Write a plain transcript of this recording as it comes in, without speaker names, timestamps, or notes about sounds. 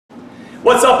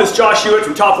What's up, it's Josh Hewitt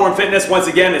from Top Form Fitness. Once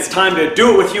again, it's time to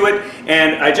do it with Hewitt,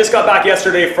 and I just got back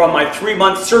yesterday from my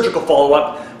 3-month surgical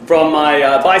follow-up from my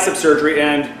bicep surgery,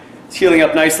 and it's healing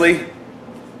up nicely.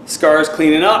 Scars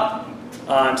cleaning up.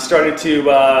 I'm starting to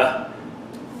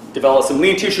develop some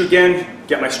lean tissue again,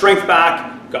 get my strength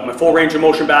back, got my full range of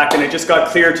motion back, and I just got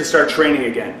cleared to start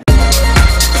training again.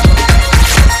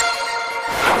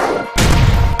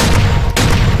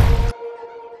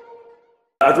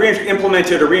 I've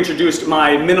implemented or reintroduced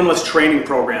my Minimalist Training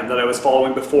Program that I was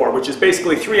following before, which is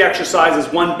basically 3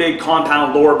 exercises, 1 big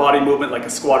compound lower body movement like a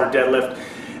squat or deadlift,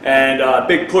 and a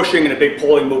big pushing and a big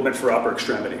pulling movement for upper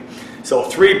extremity. So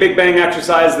 3 big bang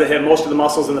exercises that hit most of the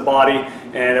muscles in the body,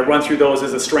 and I run through those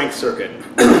as a strength circuit.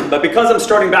 But because I'm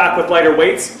starting back with lighter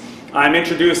weights, I'm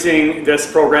introducing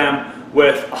this program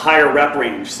with a higher rep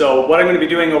range. So what I'm going to be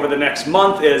doing over the next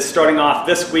month is starting off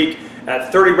this week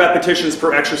at 30 repetitions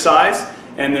per exercise,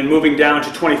 and then moving down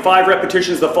to 25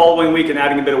 repetitions the following week and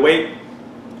adding a bit of weight,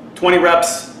 20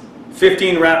 reps,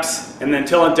 15 reps, and then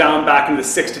till it down back into the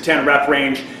 6 to 10 rep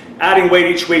range, adding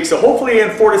weight each week. So hopefully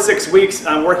in 4 to 6 weeks,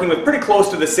 I'm working with pretty close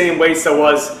to the same weights I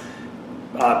was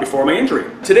before my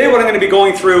injury. Today what I'm going to be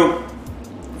going through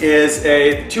is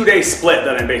a 2-day split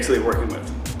that I'm basically working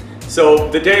with.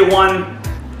 So the day 1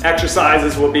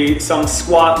 exercises will be some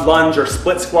squat, lunge, or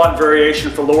split squat variation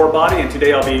for lower body, and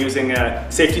today I'll be using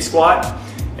a safety squat,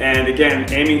 and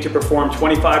again aiming to perform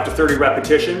 25 to 30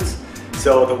 repetitions.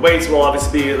 So the weights will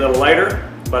obviously be a little lighter,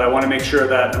 but I want to make sure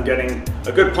that I'm getting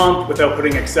a good pump without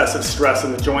putting excessive stress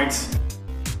on the joints.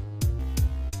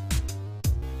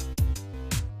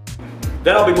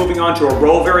 Then I'll be moving on to a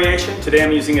row variation. Today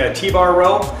I'm using a T-bar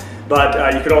row,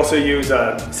 but you could also use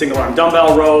a single arm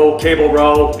dumbbell row, cable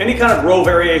row, any kind of row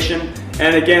variation.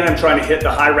 And again, I'm trying to hit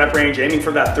the high rep range, aiming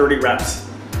for that 30 reps.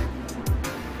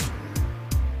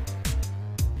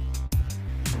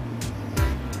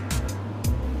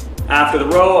 After the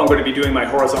row, I'm going to be doing my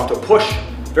horizontal push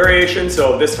variation.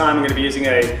 So this time I'm going to be using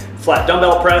a flat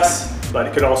dumbbell press, but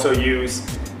you could also use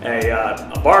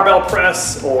a barbell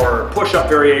press or push-up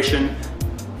variation.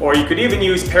 Or you could even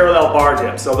use parallel bar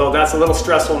dips, although that's a little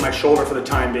stressful on my shoulder for the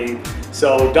time being.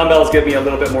 So dumbbells give me a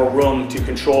little bit more room to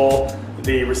control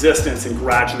the resistance and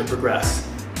gradually progress.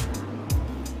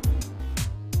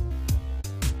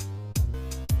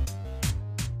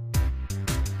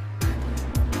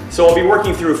 So I'll be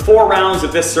working through 4 rounds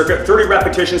of this circuit, 30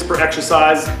 repetitions per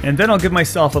exercise. And then I'll give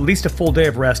myself at least a full day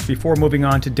of rest before moving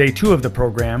on to day 2 of the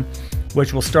program,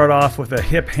 which will start off with a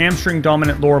hip hamstring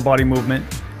dominant lower body movement,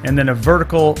 and then a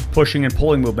vertical pushing and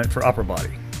pulling movement for upper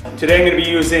body. Today I'm going to be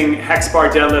using hex bar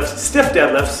deadlifts, stiff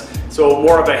deadlifts, so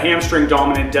more of a hamstring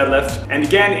dominant deadlift, and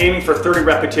again aiming for 30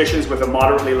 repetitions with a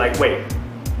moderately light weight.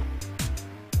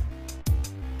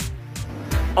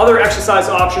 Other exercise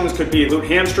options could be glute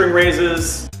hamstring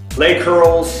raises, leg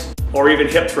curls, or even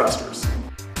hip thrusters.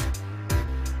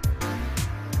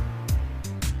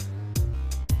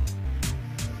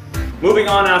 Moving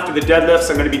on after the deadlifts,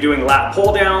 I'm going to be doing lat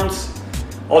pull downs.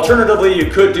 Alternatively,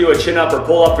 you could do a chin-up or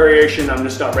pull-up variation. I'm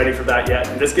just not ready for that yet.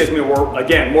 And this gives me,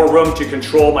 again, more room to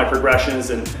control my progressions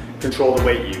and control the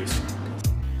weight used.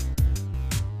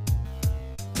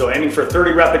 So aiming for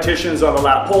 30 repetitions on the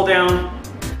lat pull-down.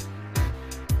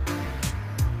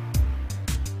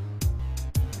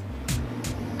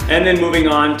 And then moving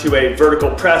on to a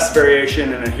vertical press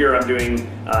variation. And then here I'm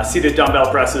doing seated dumbbell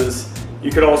presses.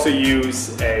 You could also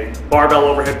use a barbell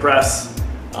overhead press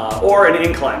or an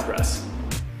incline press.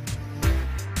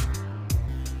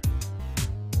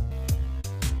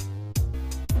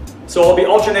 So I'll be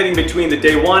alternating between the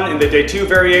day 1 and the day 2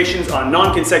 variations on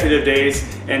non-consecutive days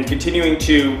and continuing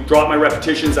to drop my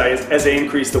repetitions as I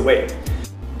increase the weight.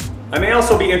 I may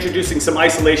also be introducing some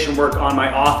isolation work on my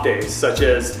off days, such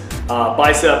as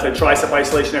bicep and tricep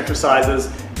isolation exercises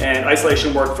and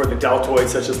isolation work for the deltoids,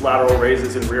 such as lateral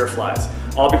raises and rear flies.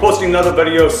 I'll be posting another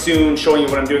video soon showing you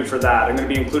what I'm doing for that. I'm going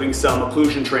to be including some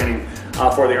occlusion training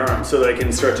for the arm so that I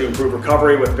can start to improve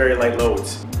recovery with very light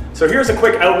loads. So here's a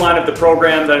quick outline of the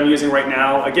program that I'm using right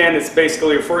now. Again, it's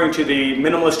basically referring to the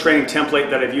Minimalist Training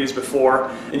template that I've used before.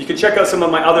 And you can check out some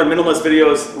of my other Minimalist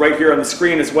videos right here on the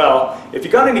screen as well. If you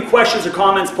got any questions or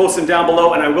comments, post them down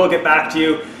below and I will get back to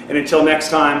you. And until next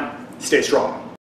time, stay strong.